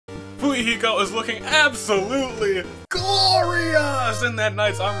Fuyuhiko is looking absolutely glorious in that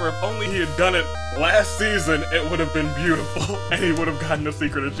knight's armor. If only he had done it last season, it would have been beautiful, and he would have gotten a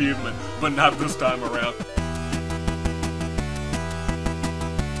secret achievement, but not this time around.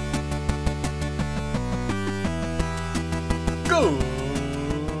 Good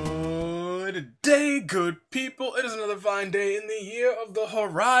day, good people. It is another fine day in the year of the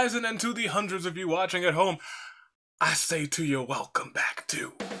horizon, and to the hundreds of you watching at home, I say to you, welcome back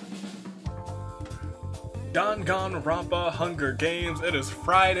to Danganronpa Hunger Games. It is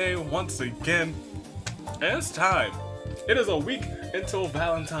Friday once again, and it's time. It is a week until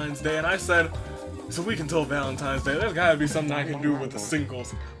Valentine's Day, and I said, it's a week until Valentine's Day. There's gotta be something I can do with the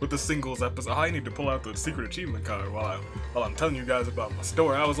singles episode. I need to pull out the secret achievement card while I'm telling you guys about my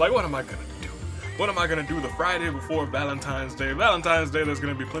story. I was like, what am I gonna do? What am I gonna do the Friday before Valentine's Day? Valentine's Day, there's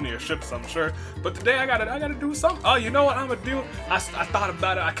gonna be plenty of ships, I'm sure. But today I gotta do something. Oh, you know what I'm gonna do? I thought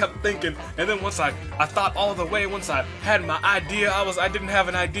about it, I kept thinking, and then once I thought all the way, once I had my idea, I didn't have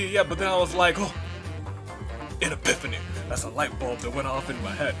an idea yet, but then I was like, oh, an epiphany. That's a light bulb that went off in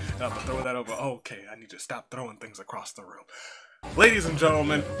my head. And I'm gonna throw that over. Okay, I need to stop throwing things across the room. Ladies and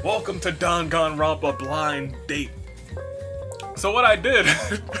gentlemen, welcome to Danganronpa Blind Date. So what I did,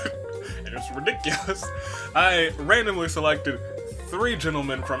 it's ridiculous. I randomly selected 3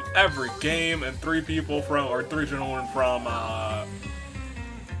 gentlemen from every game and 3 gentlemen from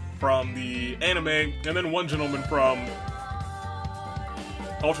the anime, and then 1 gentleman from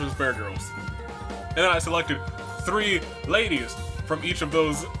Ultra Despair Girls. And then I selected 3 ladies from each of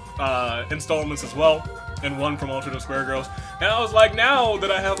those installments as well, and 1 from Ultra Despair Girls. And I was like, now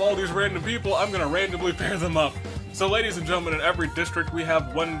that I have all these random people, I'm gonna randomly pair them up. So ladies and gentlemen, in every district we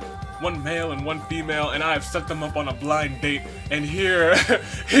have one male and 1 female, and I have set them up on a blind date. And here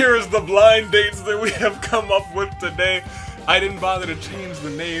is the blind dates that we have come up with today. I didn't bother to change the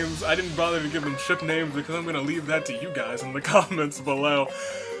names. I didn't bother to give them ship names because I'm gonna leave that to you guys in the comments below.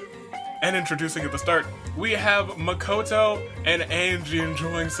 And introducing at the start, we have Makoto and Angie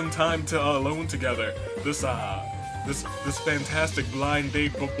enjoying some time alone together. This fantastic blind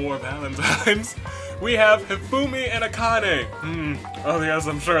date before Valentine's. We have Hifumi and Akane. Oh yes,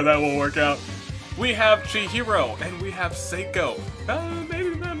 I'm sure that will work out. We have Chihiro and we have Seiko.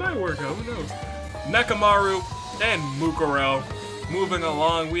 Maybe that might work out, who knows? Nekamaru and Mukuro. Moving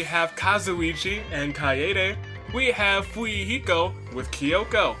along, we have Kazuichi and Kaede. We have Fuyuhiko with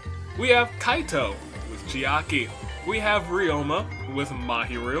Kyoko. We have Kaito with Chiaki. We have Ryoma with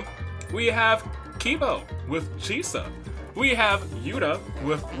Mahiru. We have Kibo with Chisa. We have Yuta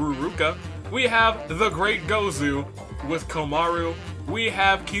with Ruruka. We have the Great Gozu with Komaru. We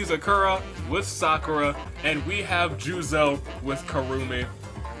have Kizakura with Sakura. And we have Juzo with Karumi.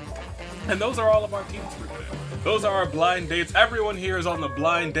 And those are all of our teams for today. Those are our blind dates. Everyone here is on the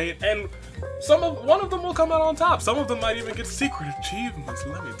blind date, and one of them will come out on top. Some of them might even get secret achievements.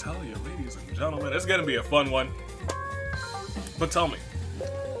 Let me tell you, ladies and gentlemen, it's gonna be a fun one. But tell me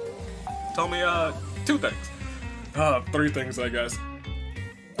 2 things. 3 things, I guess.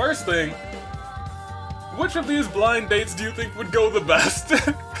 First thing, which of these blind dates do you think would go the best?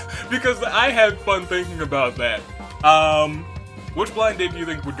 Because I had fun thinking about that. Which blind date do you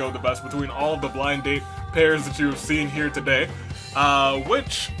think would go the best between all of the blind date pairs that you've seen here today?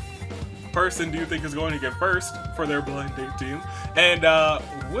 Which person do you think is going to get first for their blind date team? And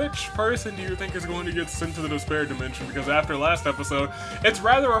which person do you think is going to get sent to the despair dimension? Because after last episode, it's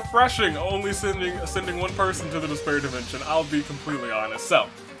rather refreshing only sending 1 person to the despair dimension. I'll be completely honest. So,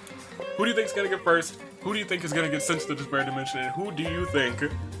 who do you think is going to get first? Who do you think is going to get sent to the despair dimension? And who do you think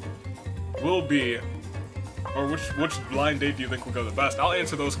will be, or which blind date do you think will go the best? I'll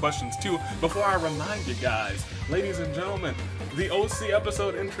answer those questions too before I remind you guys. Ladies and gentlemen, the OC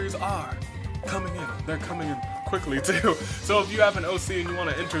episode entries are coming in. They're coming in quickly too. So if you have an OC and you want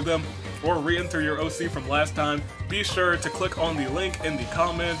to enter them or re-enter your OC from last time, be sure to click on the link in the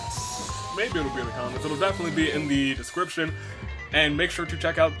comments. Maybe it'll be in the comments. It'll definitely be in the description. And make sure to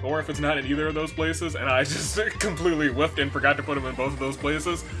check out, or if it's not in either of those places, and I just completely whiffed and forgot to put them in both of those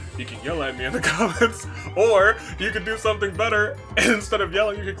places, you can yell at me in the comments, or you could do something better, and instead of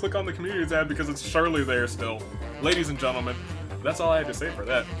yelling, you can click on the community tab because it's surely there still. Ladies and gentlemen, that's all I had to say for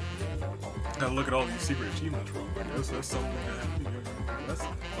that. Gotta look at all these secret achievements real quick. That's something that happened.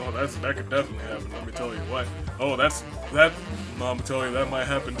 That could definitely happen. Let me tell you what. I'm gonna tell you that might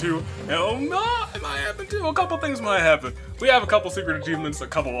happen too. And oh no, it might happen too. A couple things might happen. We have a couple secret achievements,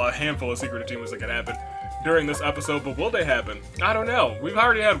 a handful of secret achievements that can happen during this episode, but will they happen? I don't know. We've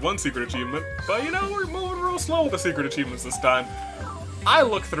already had 1 secret achievement, but you know, we're moving real slow with the secret achievements this time. I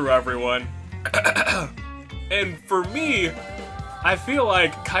looked through everyone, and for me, I feel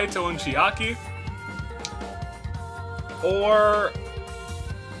like Kaito and Chiaki, or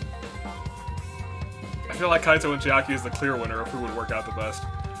I feel like Kaito and Chiaki is the clear winner of who would work out the best.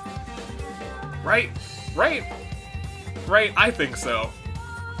 Right? Right? Right? I think so.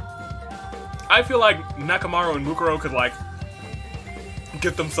 I feel like Nekomaru and Mukuro could, like,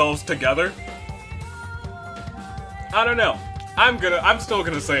 get themselves together. I don't know. I'm still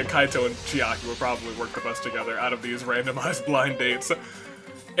gonna say Kaito and Chiaki would probably work the best together out of these randomized blind dates.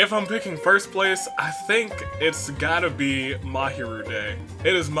 If I'm picking first place, I think it's gotta be Mahiru Day.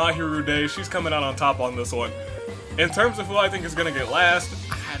 It is Mahiru Day. She's coming out on top on this one. In terms of who I think is gonna get last,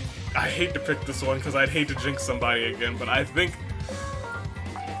 I hate to pick this one because I'd hate to jinx somebody again, but I think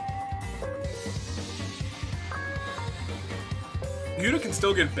Yuta can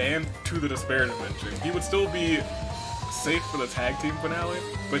still get banned to the Despair Dimension. He would still be safe for the tag team finale,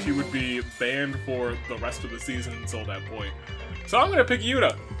 but he would be banned for the rest of the season until that point. So I'm gonna pick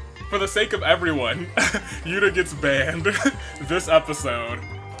Yuta. For the sake of everyone, Yuta gets banned this episode.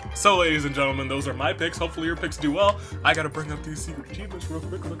 So ladies and gentlemen, those are my picks. Hopefully your picks do well. I gotta bring up these secret achievements real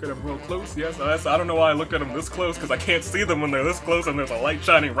quick. Look at them real close. Yes, I don't know why I looked at them this close, because I can't see them when they're this close and there's a light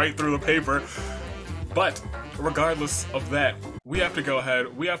shining right through the paper. But regardless of that, we have to go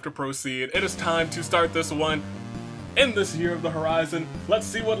ahead. We have to proceed. It is time to start this one. In this year of the horizon, let's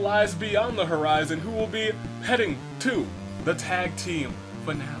see what lies beyond the horizon. Who will be heading to the tag team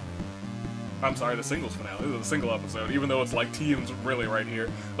finale? I'm sorry, the singles finale. This is a single episode, even though it's like teams really right here.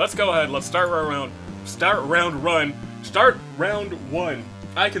 Let's go ahead. Let's start round one.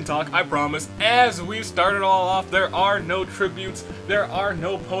 I can talk, I promise. As we started all off, there are no tributes, there are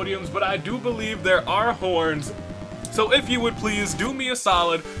no podiums, but I do believe there are horns. So if you would please do me a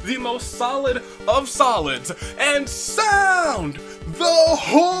solid, the most solid of solids, and sound the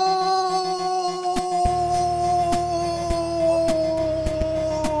horns!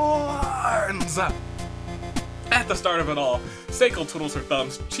 At the start of it all, Seiko twiddles her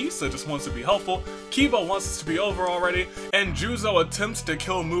thumbs, Chisa just wants to be helpful, Kiba wants us to be over already, and Juzo attempts to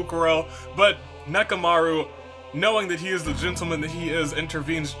kill Mukuro, but Nekomaru, knowing that he is the gentleman that he is,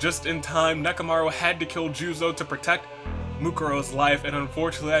 intervenes just in time. Nekomaru had to kill Juzo to protect Mukuro's life, and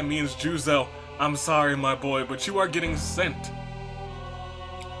unfortunately that means Juzo, I'm sorry my boy, but you are getting sent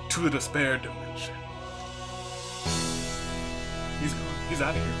to the Despair Dimension. He's gone. He's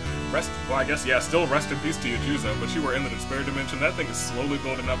out of here. Well, I guess, yeah, still rest in peace to you, Juzo, but you were in the Despair Dimension. That thing is slowly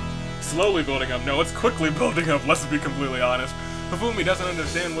building up. Slowly building up. No, it's quickly building up, let's be completely honest. Hifumi doesn't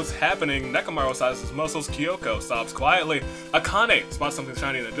understand what's happening. Nekomaru sizes his muscles. Kyoko sobs quietly. Akane spots something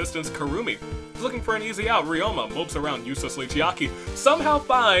shiny in the distance. Karumi is looking for an easy out. Ryoma mopes around uselessly. Chiaki somehow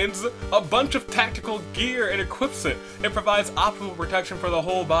finds a bunch of tactical gear and equips it. It provides optimal protection for the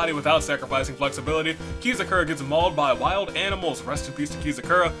whole body without sacrificing flexibility. Kizakura gets mauled by wild animals. Rest in peace to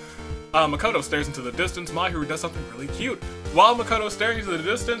Kizakura. Makoto stares into the distance. Mahiru does something really cute. While Makoto's staring into the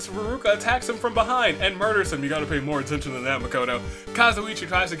distance, Ruruka attacks him from behind and murders him. You gotta pay more attention than that, Makoto. Kazuichi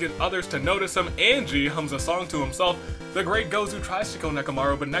tries to get others to notice him. Angie hums a song to himself. The Great Gozu tries to kill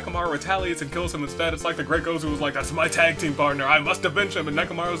Nekomaru, but Nekomaru retaliates and kills him instead. It's like the Great Gozu was like, that's my tag team partner, I must avenge him, and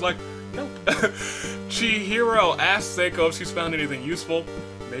Nekomaru's like, nope. Chihiro asks Seiko if she's found anything useful.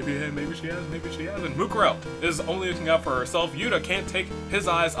 Maybe she has, maybe she hasn't. Mukuro is only looking out for herself. Yuta can't take his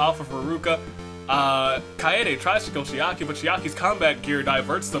eyes off of Haruka. Kaede tries to kill Chiaki, but Chiaki's combat gear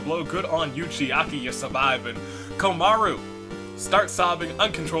diverts the blow. Good on you, Chiaki, you're surviving. Komaru starts sobbing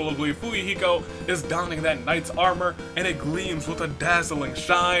uncontrollably. Fuyuhiko is donning that knight's armor, and it gleams with a dazzling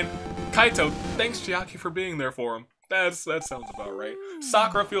shine. Kaito thanks Chiaki for being there for him. That sounds about right.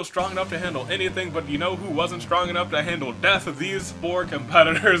 Sakura feels strong enough to handle anything, but you know who wasn't strong enough to handle death? These four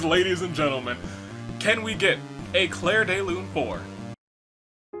competitors, ladies and gentlemen. Can we get a Claire de Lune 4?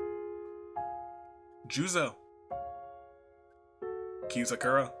 Juzo.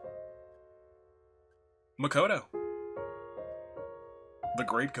 Kizakura. Makoto. The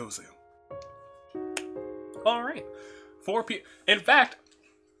Great Gozu. Alright. 4 people. In fact,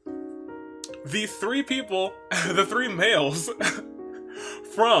 the 3 people, the 3 males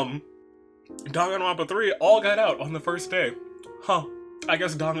from Danganronpa 3 all got out on the first day. Huh. I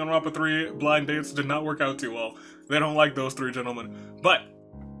guess Danganronpa 3 blind dates did not work out too well. They don't like those 3 gentlemen. But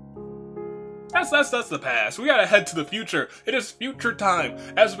that's the past. We gotta head to the future. It is future time.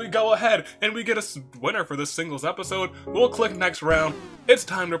 As we go ahead and we get a winner for this singles episode, we'll click next round. It's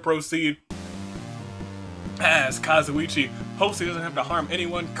time to proceed. As Kazuichi hopes he doesn't have to harm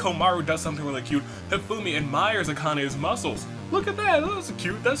anyone, Komaru does something really cute. Hifumi admires Akane's muscles. Look at that, that's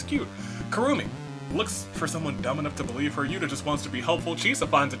cute, that's cute. Karumi looks for someone dumb enough to believe her. Yuta just wants to be helpful. Chisa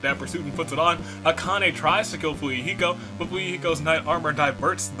finds a dapper suit and puts it on. Akane tries to kill Fuyuhiko, but Fuyuhiko's knight armor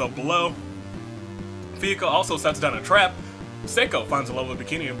diverts the blow. Fuyuhiko also sets down a trap. Seiko finds a lovely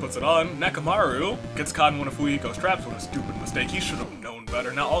bikini and puts it on. Nekomaru gets caught in one of Fuyuhiko's traps. What a stupid mistake. He should have known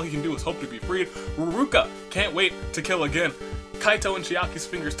better. Now all he can do is hope to be freed. Ruruka can't wait to kill again. Kaito and Chiaki's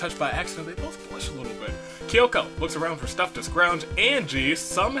fingers touch by accident. They both blush a little bit. Kyoko looks around for stuff to scrounge. Angie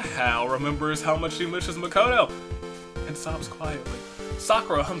somehow remembers how much she misses Makoto and sobs quietly.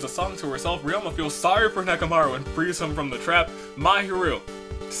 Sakura hums a song to herself. Ryoma feels sorry for Nekomaru and frees him from the trap. Mahiru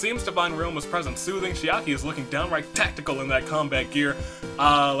seems to find Ryoma's presence soothing. Chiaki is looking downright tactical in that combat gear.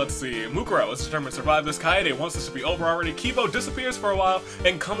 Let's see. Mukuro is determined to survive this. Kaede wants this to be over already. Kibo disappears for a while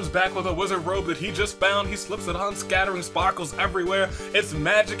and comes back with a wizard robe that he just found. He slips it on, scattering sparkles everywhere. It's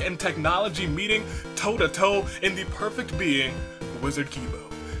magic and technology meeting toe-to-toe in the perfect being, Wizard Kibo.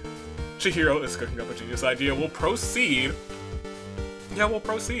 Chihiro is cooking up a genius idea. We'll proceed. Yeah, we'll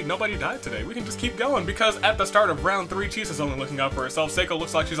proceed. Nobody died today. We can just keep going because at the start of round 3, Chisa's only looking out for herself. Seiko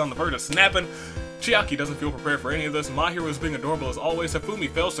looks like she's on the verge of snapping. Chiaki doesn't feel prepared for any of this. Mahiru is being adorable as always. Hifumi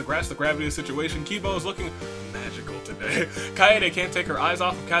fails to grasp the gravity of the situation. Kibo is looking magical today. Kaede can't take her eyes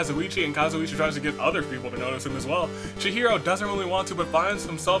off of Kazuichi, and Kazuichi tries to get other people to notice him as well. Chihiro doesn't really want to, but finds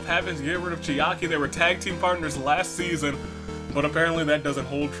himself having to get rid of Chiaki. They were tag team partners last season, but apparently that doesn't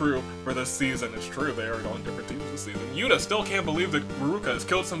hold true for this season. It's true, they are on different teams this season. Yuta still can't believe that Ruruka has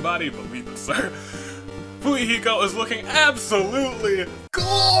killed somebody. Believe it, sir. Fuyuhiko is looking absolutely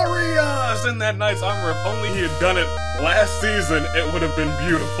glorious in that knight's armor. If only he had done it last season, it would have been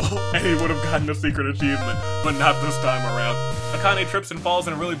beautiful, and he would have gotten a secret achievement, but not this time around. Akane trips and falls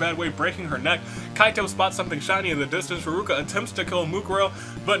in a really bad way, breaking her neck. Kaito spots something shiny in the distance. Ruruka attempts to kill Mukuro,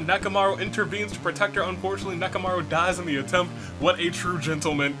 but Nekomaru intervenes to protect her. Unfortunately, Nekomaru dies in the attempt. What a true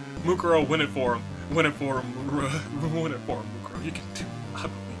gentleman. Mukuro, win it for him. Win it for him. Win it for him, Mukuro. You can do it. I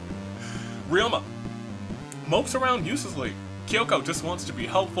believe it. Ryoma mopes around uselessly. Kyoko just wants to be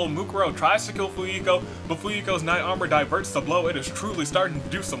helpful. Mukuro tries to kill Fuyuhiko, but Fuyuhiko's knight armor diverts the blow. It is truly starting to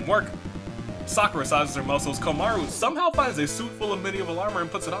do some work. Sakura sizes her muscles. Komaru somehow finds a suit full of medieval armor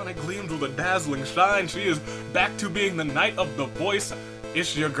and puts it on. It gleams with a dazzling shine. She is back to being the knight of the voice.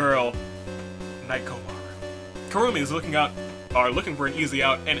 It's your girl, Knight Komaru. Kurumi is looking for an easy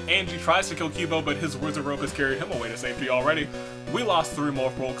out, and Angie tries to kill Kibo, but his wizard rope has carried him away to safety already. We lost 3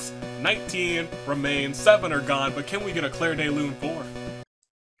 more folks. 19 remain, 7 are gone, but can we get a Claire de Lune 4?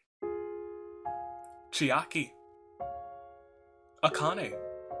 Chiaki. Akane.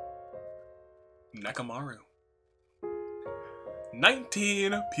 Nekomaru.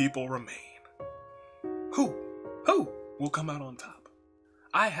 19 people remain. Who will come out on top?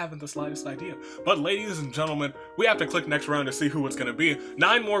 I haven't the slightest idea. But ladies and gentlemen, we have to click next round to see who it's gonna be.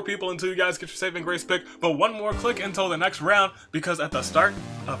 9 more people until you guys get your saving grace pick, but 1 more click until the next round, because at the start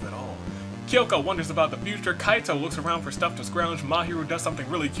of it all, Kyoko wonders about the future. Kaito looks around for stuff to scrounge. Mahiru does something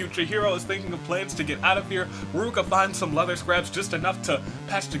really cute. Chihiro is thinking of plans to get out of here. Ruruka finds some leather scraps, just enough to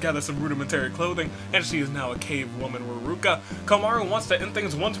patch together some rudimentary clothing, and she is now a cave woman, Ruruka. Komaru wants to end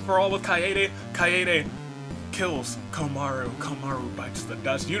things once and for all with Kaede. Kaede kills Komaru. Komaru bites the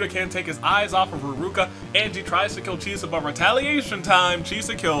dust. Yuta can't take his eyes off of Ruruka. Angie tries to kill Chisa, but retaliation time.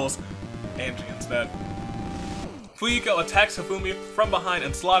 Chisa kills Angie instead. Fuyuhiko attacks Hifumi from behind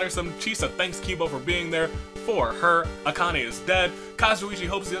and slaughters him. Chisa thanks Kibo for being there for her. Akane is dead. Kazuichi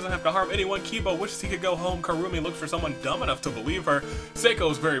hopes he doesn't have to harm anyone. Kibo wishes he could go home. Kurumi looks for someone dumb enough to believe her.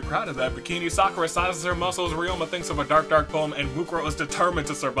 Seiko is very proud of that bikini. Sakura sizes her muscles. Ryoma thinks of a dark poem, and Mukuro is determined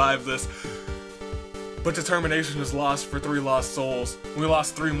to survive this. But determination is lost for 3 lost souls. We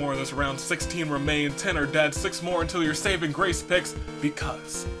lost 3 more in this round. 16 remain, 10 are dead, 6 more until your saving grace picks,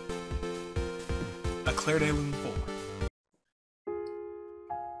 because a Claire de Lune 4.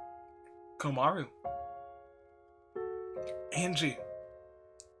 Komaru. Angie.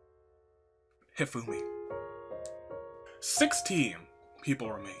 Hifumi. 16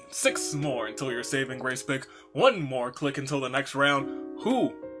 people remain. 6 more until your saving grace pick. 1 more click until the next round.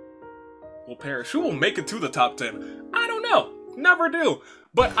 Who will perish? Who will make it to the top 10? I don't know. Never do.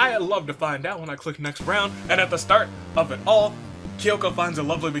 But I love to find out when I click next round. And at the start of it all, Kyoko finds a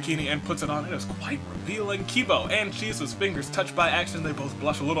lovely bikini and puts it on. It is quite revealing. Kibo and Chisa's fingers touch by action. They both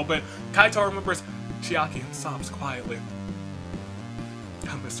blush a little bit. Kaito remembers Chiaki and sobs quietly.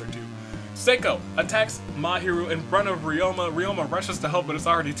 I miss her too. Seiko attacks Mahiru in front of Ryoma. Ryoma rushes to help, but it's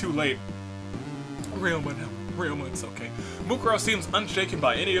already too late. Ryoma, it's okay. Mukuro seems unshaken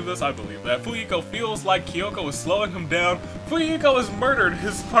by any of this. I believe that. Fuyuhiko feels like Kyoko is slowing him down. Fuyuhiko has murdered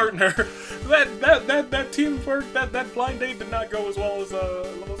his partner. That teamwork, that blind date did not go as well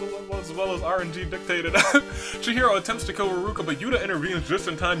as as well as RNG dictated. Chihiro attempts to kill Ruruka, but Yuta intervenes just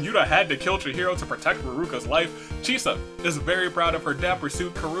in time. Yuta had to kill Chihiro to protect Ruruka's life. Chisa is very proud of her dapper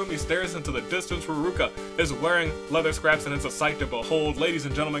suit. Kurumi stares into the distance. Ruruka is wearing leather scraps and it's a sight to behold. Ladies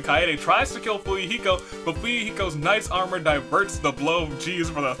and gentlemen, Kaede tries to kill Fuyuhiko, but Fuyuhiko's knight's armor diverts the blow of G's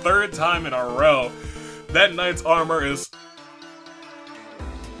for the 3rd time in a row. That knight's armor is...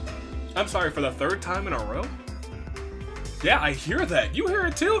 I'm sorry, for the 3rd time in a row? Yeah, I hear that. You hear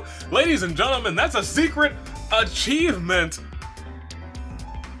it too? Ladies and gentlemen, that's a secret achievement!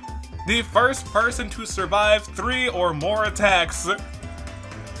 The first person to survive 3 or more attacks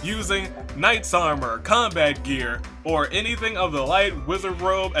using knight's armor, combat gear, or anything of the light, wizard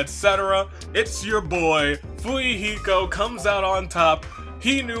robe, etc. It's your boy, Fuyuhiko, comes out on top.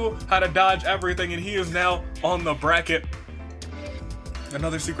 He knew how to dodge everything and he is now on the bracket.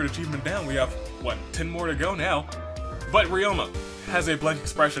 Another secret achievement down. We have, what, 10 more to go now? But Ryoma has a blank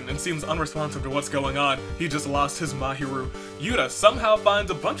expression and seems unresponsive to what's going on. He just lost his Mahiru. Yuta somehow finds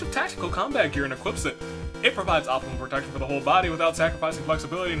a bunch of tactical combat gear and equips it. It provides optimal protection for the whole body without sacrificing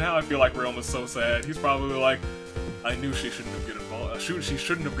flexibility. Now I feel like Ryoma's so sad. He's probably like, I knew she shouldn't have gotten involved. She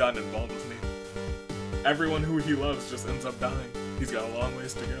shouldn't have gotten involved with me. Everyone who he loves just ends up dying. He's got a long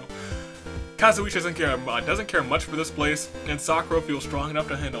ways to go. Kazuichi doesn't care much for this place, and Sakura feels strong enough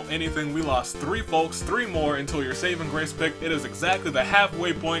to handle anything. We lost 3 folks, 3 more until your save and grace pick. It is exactly the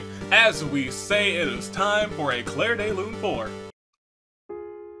halfway point. As we say, it is time for a Claire de Lune 4.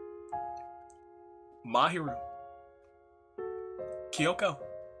 Mahiru, Kyoko,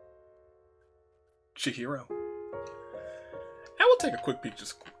 Chihiro. And we'll take a quick peek,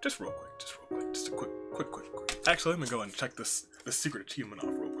 just real quick, just a quick. Actually, let me go and check this secret achievement off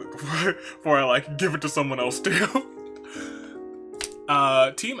real quick before I like give it to someone else too.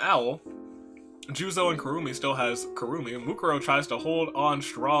 Team Owl, Juzo and Kurumi still has Kurumi. Mukuro tries to hold on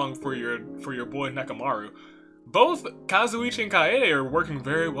strong for your boy Nekamaru. Both Kazuichi and Kaede are working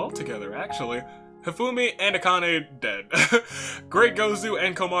very well together, actually. Hifumi and Akane dead. Great Gozu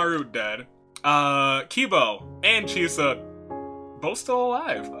and Komaru dead. Kibo and Chisa both still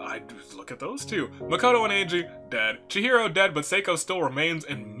alive. I look at those two. Makoto and Eiji dead. Chihiro dead, but Seiko still remains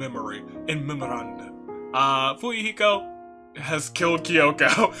in memory. In memoranda. Fuyuhiko has killed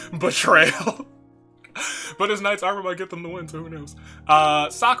Kyoko. Betrayal. But his knight's armor might get them the win, so who knows.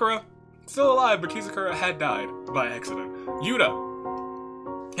 Sakura still alive, but Kizakura had died by accident. Yuta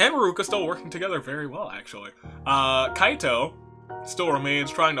and Ruruka still working together very well, actually. Kaito still remains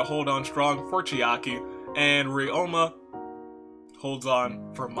trying to hold on strong for Chiaki, and Ryoma holds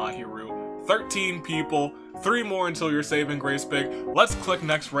on for Mahiru. 13 people, 3 more until your saving grace pick. Let's click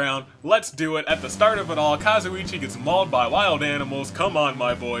next round. Let's do it. At the start of it all, Kazuichi gets mauled by wild animals. Come on,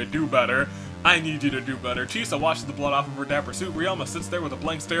 my boy, do better. I need you to do better. Chisa washes the blood off of her dapper suit. Ryoma sits there with a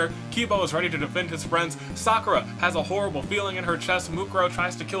blank stare. Kibo is ready to defend his friends. Sakura has a horrible feeling in her chest. Mukuro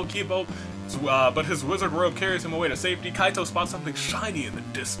tries to kill Kibo, but his wizard robe carries him away to safety. Kaito spots something shiny in the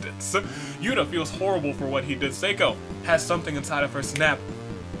distance. Yuta feels horrible for what he did. Seiko has something inside of her snap,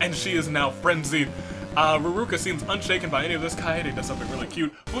 and she is now frenzied. Ruruka seems unshaken by any of this. Kaede does something really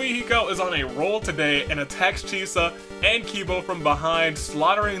cute. Fuyuhiko is on a roll today and attacks Chisa and Kibo from behind,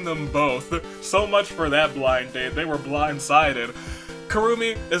 slaughtering them both. So much for that blind date. They were blindsided.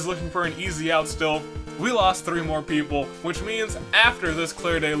 Kurumi is looking for an easy out still. We lost 3 more people, which means after this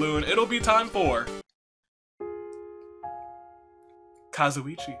Claire de Lune, it'll be time for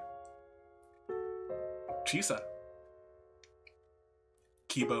Kazuichi, Chisa,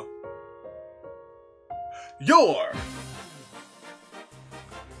 Kibo. Your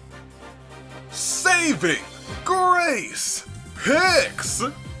saving grace picks!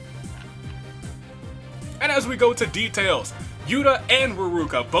 And as we go to details, Yuta and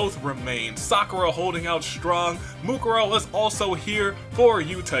Ruruka both remain. Sakura holding out strong. Mukuro is also here for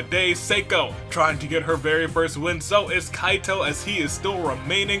you today. Seiko trying to get her very first win. So is Kaito, as he is still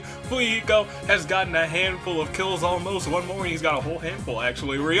remaining. Fuyuhiko has gotten a handful of kills almost. One more and he's got a whole handful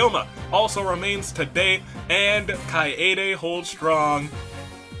actually. Ryoma also remains today. And Kaede holds strong,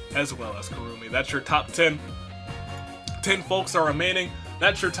 as well as Kurumi. That's your top 10. 10 folks are remaining.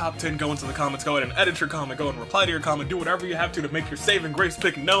 That's your top 10. Go into the comments, go ahead and edit your comment, go and reply to your comment, do whatever you have to make your saving grace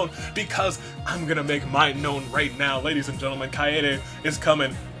pick known, because I'm gonna make mine known right now. Ladies and gentlemen, Kaede is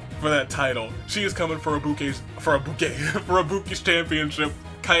coming for that title. She is coming for a Buki's championship.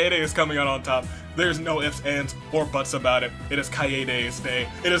 Kaede is coming out on top. There's no ifs, ands, or buts about it. It is Kaede's day.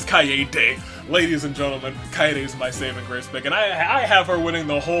 It is Kaede. Ladies and gentlemen, Kaede is my saving grace pick, and I have her winning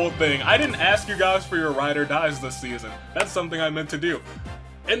the whole thing. I didn't ask you guys for your ride or dies this season. That's something I meant to do.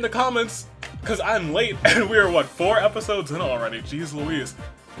 In the comments, because I'm late, and we are, what, 4 episodes in already? Jeez Louise.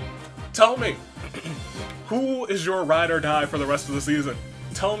 Tell me, who is your ride or die for the rest of the season?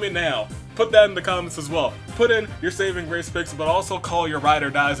 Tell me now. Put that in the comments as well. Put in your saving grace picks, but also call your ride or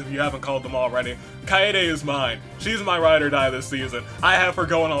dies if you haven't called them already. Kaede is mine. She's my ride or die this season. I have her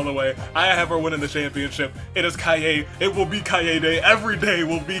going all the way. I have her winning the championship. It is Kaede. It will be Kaede. Every day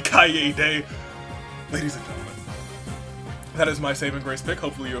will be Kaede. Ladies and gentlemen, that is my saving grace pick.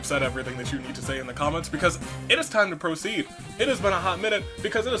 Hopefully you have said everything that you need to say in the comments, because it is time to proceed. It has been a hot minute,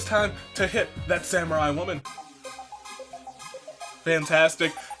 because it is time to hit that samurai woman.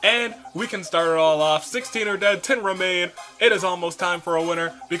 Fantastic. And we can start it all off. 16 are dead, 10 remain. It is almost time for a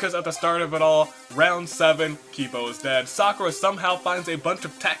winner, because at the start of it all, round 7, Kipo is dead. Sakura somehow finds a bunch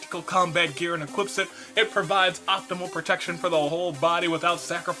of tactical combat gear and equips it. It provides optimal protection for the whole body without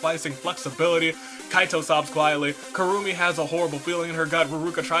sacrificing flexibility. Kaito sobs quietly. Kurumi has a horrible feeling in her gut.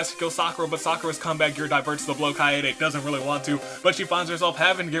 Ruruka tries to kill Sakura, but Sakura's combat gear diverts the blow. Kaede doesn't really want to, but she finds herself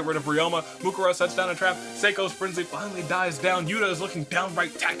having to get rid of Ryoma. Mukuro sets down a trap. Seiko's frenzy finally dies down. Yuta is looking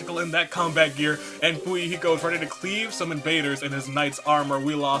downright tactical in that combat gear, and Fuyuhiko is ready to cleave some invaders in his knight's armor.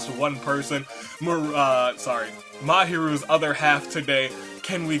 We lost one person. Mahiru's other half today.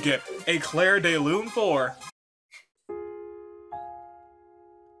 Can we get a Claire de Lune for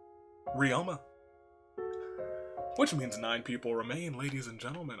Ryoma? Which means 9 people remain, ladies and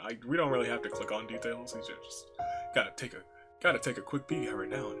gentlemen. We don't really have to click on details. We just gotta take a quick peek every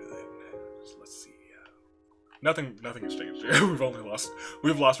now and then. Let's see. Nothing has changed here.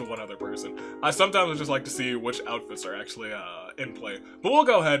 We've lost one other person. I sometimes just like to see which outfits are actually in play. But we'll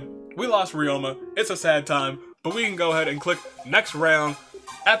go ahead. We lost Ryoma. It's a sad time, but we can go ahead and click next round.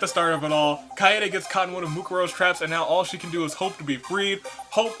 At the start of it all, Kaede gets caught in one of Mukuro's traps, and now all she can do is hope to be freed.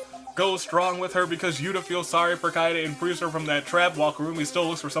 Hope goes strong with her because Yuta feels sorry for Kaede and frees her from that trap, while Kurumi still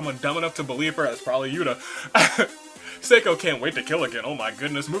looks for someone dumb enough to believe her. That's probably Yuta. Seiko can't wait to kill again, oh my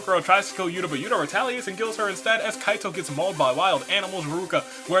goodness. Mukuro tries to kill Yuta, but Yuta retaliates and kills her instead as Kaito gets mauled by wild animals. Ruruka,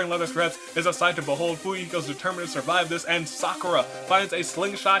 wearing leather straps, is a sight to behold. Fuyuhiko's determined to survive this, and Sakura finds a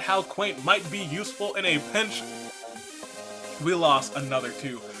slingshot. How quaint, might be useful in a pinch. We lost another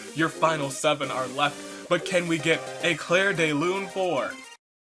 2. Your final 7 are left, but can we get a Claire de Lune for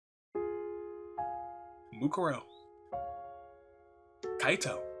Mukuro?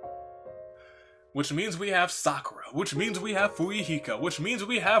 Kaito. Which means we have Sakura, which means we have Fuyuhiko, which means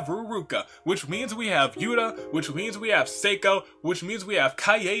we have Ruruka, which means we have Yuta, which means we have Seiko, which means we have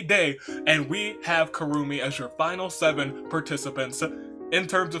Kaede, and we have Kurumi as your final 7 participants. In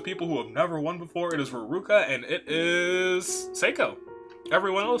terms of people who have never won before, it is Ruruka and it is Seiko.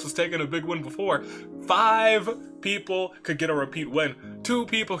 Everyone else has taken a big win before. 5 people could get a repeat win. 2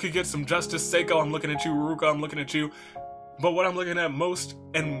 people could get some justice. Seiko, I'm looking at you. Ruruka, I'm looking at you. But what I'm looking at most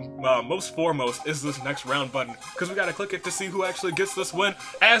and most foremost is this next round button, because we gotta click it to see who actually gets this win.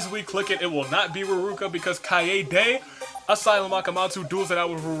 As we click it, it will not be Ruruka because Kaede, Asylum Akamatsu, duels it out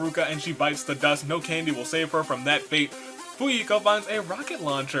with Ruruka and she bites the dust. No candy will save her from that fate. Fuyuhiko finds a rocket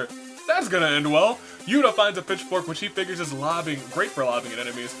launcher. That's gonna end well. Yuta finds a pitchfork, which he figures is great for lobbing at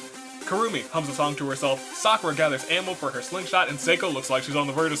enemies. Kurumi hums a song to herself. Sakura gathers ammo for her slingshot, and Seiko looks like she's on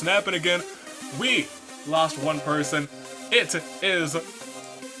the verge of snapping again. We lost one person. It is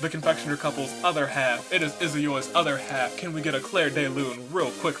the confectioner couple's other half. It is Izuyu's other half. Can we get a Claire de Lune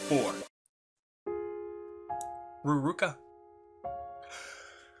real quick for Ruruka?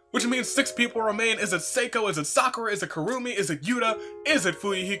 Which means 6 people remain. Is it Seiko? Is it Sakura? Is it Kurumi? Is it Yuta? Is it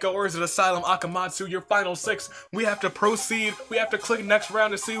Fuyuhiko? Or is it Asylum Akamatsu? Your final 6. We have to proceed. We have to click next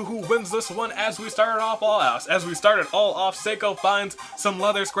round to see who wins this one. As we started all off, Seiko finds some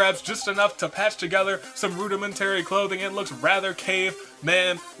leather scraps, just enough to patch together some rudimentary clothing. It looks rather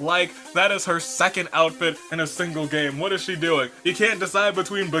caveman-like. That is her 2nd outfit in a single game. What is she doing? You can't decide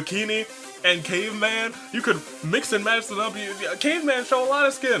between bikini and caveman. You could mix and match them up. Caveman show a lot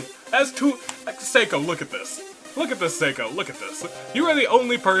of skin. As to Seiko, look at this. Look at this, Seiko. Look at this. You are the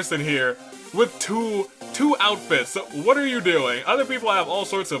only person here with two outfits. What are you doing? Other people have all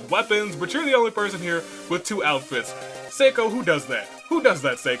sorts of weapons, but you're the only person here with 2 outfits. Seiko, who does that? Who does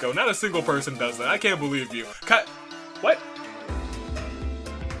that, Seiko? Not a single person does that. I can't believe you. What?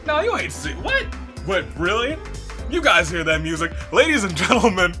 No, you ain't see. What? What? Really? You guys hear that music? Ladies and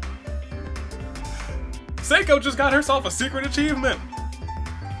gentlemen, Seiko just got herself a secret achievement.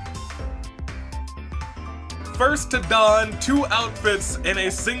 First to don 2 outfits in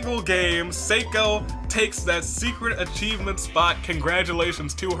a single game. Seiko takes that secret achievement spot.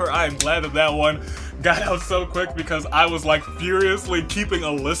 Congratulations to her. I am glad that that one got out so quick because I was like furiously keeping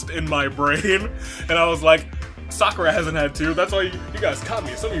a list in my brain. And I was like, Sakura hasn't had 2. That's why you guys caught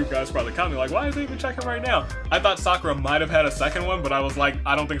me. Some of you guys probably caught me like, why is they even checking right now? I thought Sakura might have had a second one, but I was like,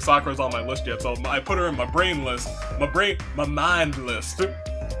 I don't think Sakura's on my list yet, so I put her in my brain list. My mind list.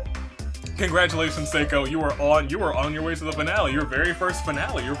 Congratulations, Seiko. You were on your way to the finale. Your very first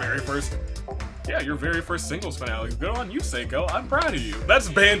finale. Your very first singles finale. Good on you, Seiko. I'm proud of you. That's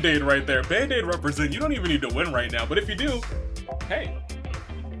Band-Aid right there. Band-Aid represent. You don't even need to win right now, but if you do, hey,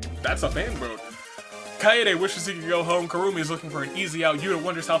 that's a fan vote. Kaede wishes he could go home. Kurumi is looking for an easy out. Yuta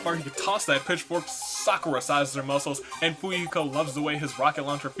wonders how far he could toss that pitchfork. Sakura sizes her muscles. And Fuyuhiko loves the way his rocket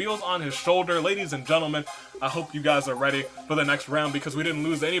launcher feels on his shoulder. Ladies and gentlemen, I hope you guys are ready for the next round because we didn't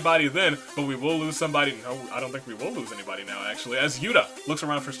lose anybody then, but we will lose somebody. No, I don't think we will lose anybody now, actually. As Yuta looks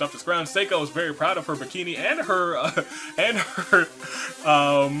around for stuff to scrounge, Seiko is very proud of her bikini and her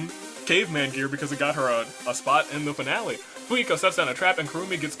caveman gear because it got her a spot in the finale. Fuyuhiko sets down a trap and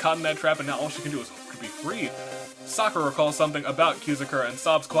Kurumi gets caught in that trap and now all she can do is hope to be free. Sakura recalls something about Kizukura and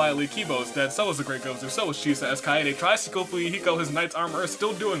sobs quietly. Kibo is dead, so is the Great Gozu, so is Chisa. As Kaede tries to kill Fuyuhiko, his knight's armor is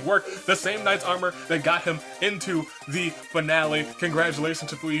still doing work. The same knight's armor that got him into the finale. Congratulations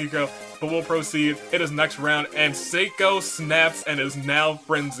to Fuyuhiko, but we'll proceed. It is next round, and Seiko snaps and is now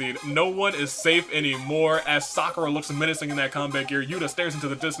frenzied. No one is safe anymore as Sakura looks menacing in that combat gear. Yuta stares into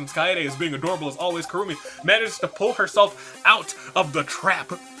the distance. Kaede is being adorable as always. Kurumi manages to pull herself out of the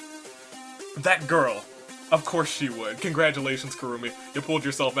trap. That girl. Of course she would. Congratulations, Kurumi. You pulled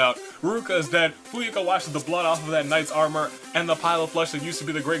yourself out. Ruka is dead. Fuyuhiko washes the blood off of that knight's armor, and the pile of flesh that used to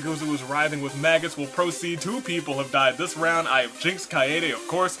be the Great Gozu is writhing with maggots. Will proceed. 2 people have died this round. I have jinxed Kaede, of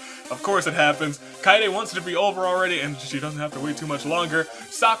course. Of course it happens. Kaede wants it to be over already, and she doesn't have to wait too much longer.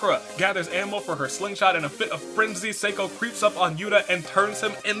 Sakura gathers ammo for her slingshot. In a fit of frenzy, Seiko creeps up on Yuta and turns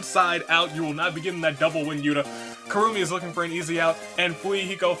him inside out. You will not be getting that double win, Yuta. Kurumi is looking for an easy out, and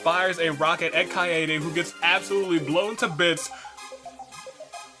Fuyuhiko fires a rocket at Kaede, who gets absolutely blown to bits.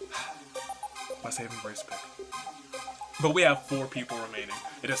 My saving grace pick. But we have 4 people remaining.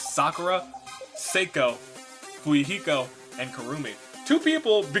 It is Sakura, Seiko, Fuyuhiko, and Kurumi. 2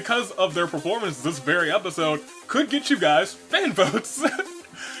 people, because of their performance this very episode, could get you guys fan votes.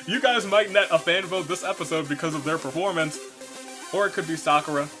 You guys might net a fan vote this episode because of their performance. Or it could be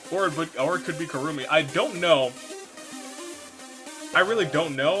Sakura, or it could be Kurumi. I don't know. I really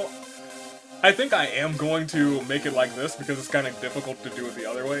don't know. I think I am going to make it like this because it's kind of difficult to do it the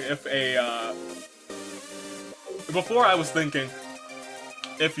other way. If before I was thinking,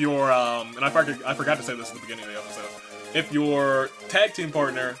 if your, and I forgot to say this at the beginning of the episode, if your tag team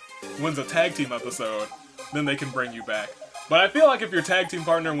partner wins a tag team episode, then they can bring you back. But I feel like if your tag team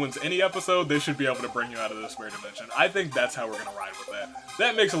partner wins any episode, they should be able to bring you out of the spirit dimension. I think that's how we're gonna ride with that.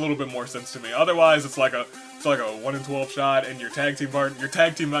 That makes a little bit more sense to me. Otherwise, it's like a 1 in 12 shot, and your tag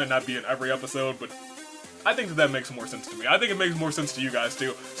team might not be in every episode, but I think that makes more sense to me. I think it makes more sense to you guys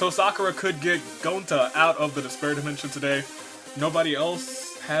too. So Sakura could get Gonta out of the despair dimension today. Nobody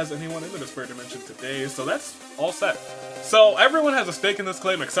else has anyone in the despair dimension today, so that's all set. So everyone has a stake in this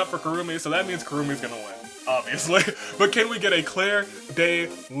claim except for Kurumi, so that means Kurumi's gonna win, obviously. But can we get a Claire de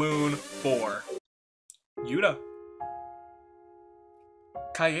Lune 4? Yuta.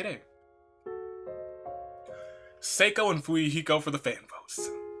 Kaede. Seiko and Fuyuhiko for the fan votes.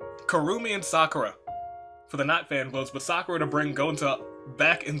 Kurumi and Sakura for the not fan votes, but Sakura to bring Gonta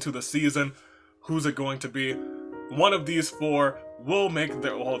back into the season. Who's it going to be? One of these 4 will make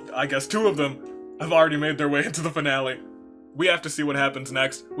their, well, I guess 2 of them have already made their way into the finale. We have to see what happens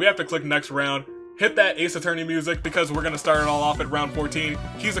next. We have to click next round. Hit that Ace Attorney music because we're gonna start it all off at round 14.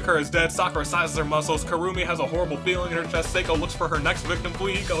 Kizukura is dead, Sakura sizes her muscles, Kurumi has a horrible feeling in her chest, Seiko looks for her next victim,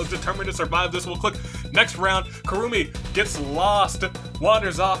 Fuyuhiko is determined to survive this. We'll click next round. Kurumi gets lost,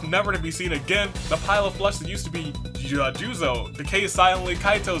 wanders off, never to be seen again. The pile of flesh that used to be Juzo decays silently,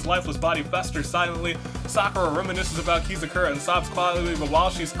 Kaito's lifeless body festers silently, Sakura reminisces about Kizukura and sobs quietly, but while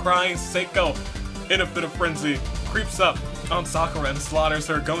she's crying, Seiko, in a fit of frenzy, creeps up on Sakura and slaughters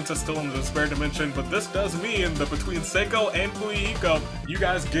her. Gonta still in the despair dimension, but this does mean that between Seiko and Fuyuhiko, you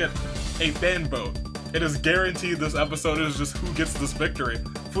guys get a fan vote. It is guaranteed this episode is just who gets this victory.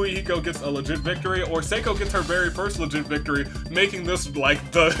 Fuyuhiko gets a legit victory, or Seiko gets her very first legit victory, making this like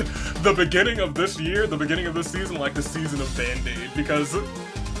the beginning of this year, the beginning of this season, like the season of Band-Aid, because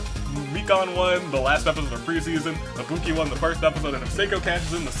Mikan won the last episode of preseason, Ibuki won the first episode, and if Seiko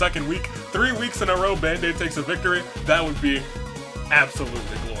catches in the second week, 3 weeks in a row, Band-Aid takes a victory, that would be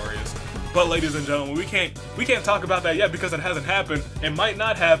absolutely glorious. But ladies and gentlemen, we can't talk about that yet because it hasn't happened. It might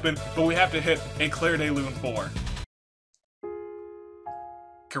not happen, but we have to hit a Claire de Lune 4.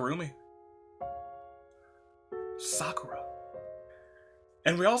 Kurumi. Sakura.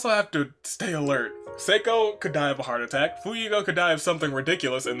 And we also have to stay alert Seiko could die of a heart attack, Fuyiko could die of something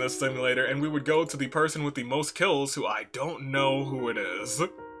ridiculous in this simulator, and we would go to the person with the most kills, who I don't know who it is.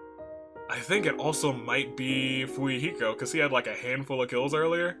 I think it also might be Fuyiko, because he had like a handful of kills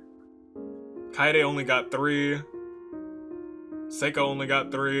earlier. Kaede only got 3. Seiko only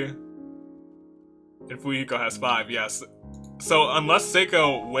got 3. And Fuyiko has 5, yes. So unless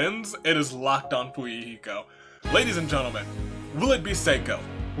Seiko wins, it is locked on Fuyiko. Ladies and gentlemen, will it be Seiko?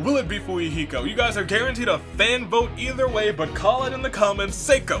 Will it be Fuyiko? You guys are guaranteed a fan vote either way, but call it in the comments.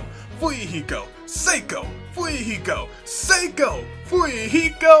 Seiko, Fuyiko, Seiko, Fuyiko, Seiko,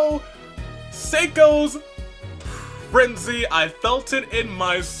 Fuyiko. Seiko's frenzy, I felt it in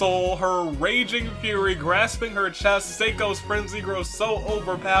my soul. Her raging fury grasping her chest. Seiko's frenzy grows so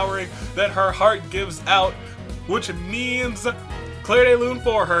overpowering that her heart gives out, which means Claire de Lune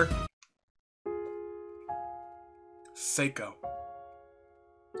for her. Seiko.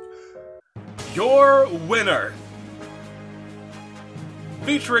 Your winner,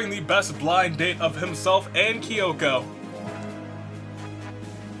 featuring the best blind date of himself and Kyoko,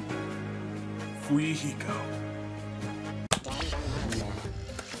 Fuyiko.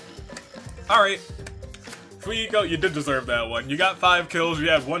 Alright, Fuyiko, you did deserve that one. You got 5 kills, you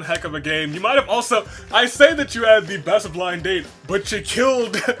had one heck of a game. You might have also, I say that you had the best blind date, but you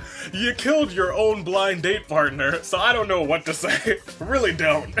killed your own blind date partner, so I don't know what to say. Really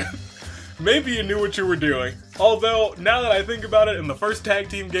don't. Maybe you knew what you were doing. Although, now that I think about it, in the first tag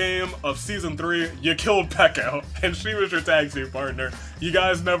team game of Season 3, you killed Pekko, and she was your tag team partner. You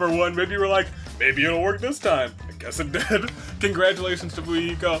guys never won. Maybe you were like, maybe it'll work this time. I guess it did. Congratulations to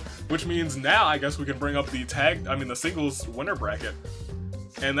Fuyiko, which means now I guess we can bring up the singles winner bracket.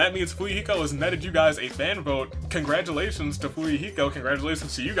 And that means Fuyiko has netted you guys a fan vote. Congratulations to Fuyiko.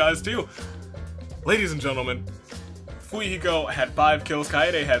 Congratulations to you guys too. Ladies and gentlemen, Fuyiko had 5 kills,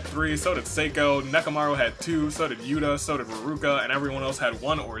 Kaede had 3, so did Seiko, Nekomaru had 2, so did Yuta, so did Ruruka, and everyone else had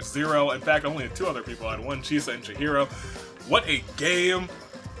 1 or 0. In fact, only 2 other people had 1, Chisa and Chihiro. What a game!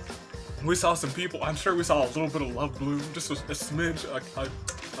 We saw some people, I'm sure we saw a little bit of love bloom, just a smidge,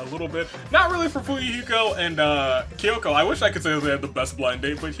 a little bit. Not really for Fuyiko and Kyoko. I wish I could say they had the best blind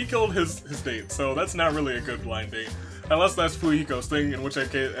date, but he killed his date, so that's not really a good blind date. Unless that's Fuyiko's thing, in which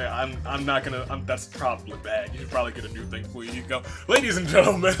case I'm not gonna, that's probably bad. You should probably get a new thing, Fuyiko. Ladies and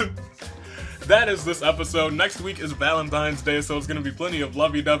gentlemen, that is this episode. Next week is Valentine's Day, so it's gonna be plenty of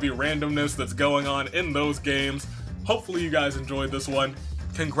lovey-dovey randomness that's going on in those games. Hopefully you guys enjoyed this one.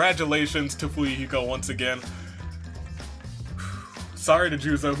 Congratulations to Fuyiko once again. Sorry to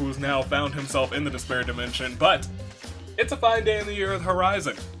Juzo, who's now found himself in the Despair Dimension, but it's a fine day in the year of the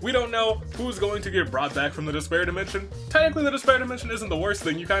Horizon. We don't know who's going to get brought back from the Despair Dimension. Technically, the Despair Dimension isn't the worst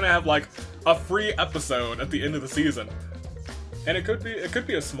thing. You kind of have like a free episode at the end of the season. And it could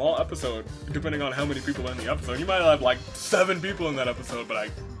be a small episode, depending on how many people are in the episode. You might have like 7 people in that episode, but I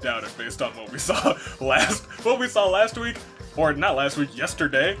doubt it based on what we saw last week, or not last week,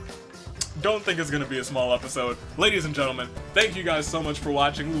 yesterday. Don't think it's going to be a small episode. Ladies and gentlemen, thank you guys so much for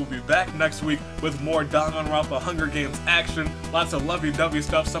watching. We will be back next week with more Danganronpa Hunger Games action. Lots of lovey-dovey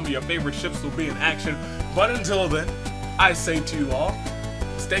stuff. Some of your favorite ships will be in action. But until then, I say to you all,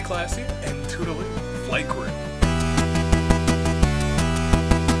 stay classy and toodaloo, flight crew.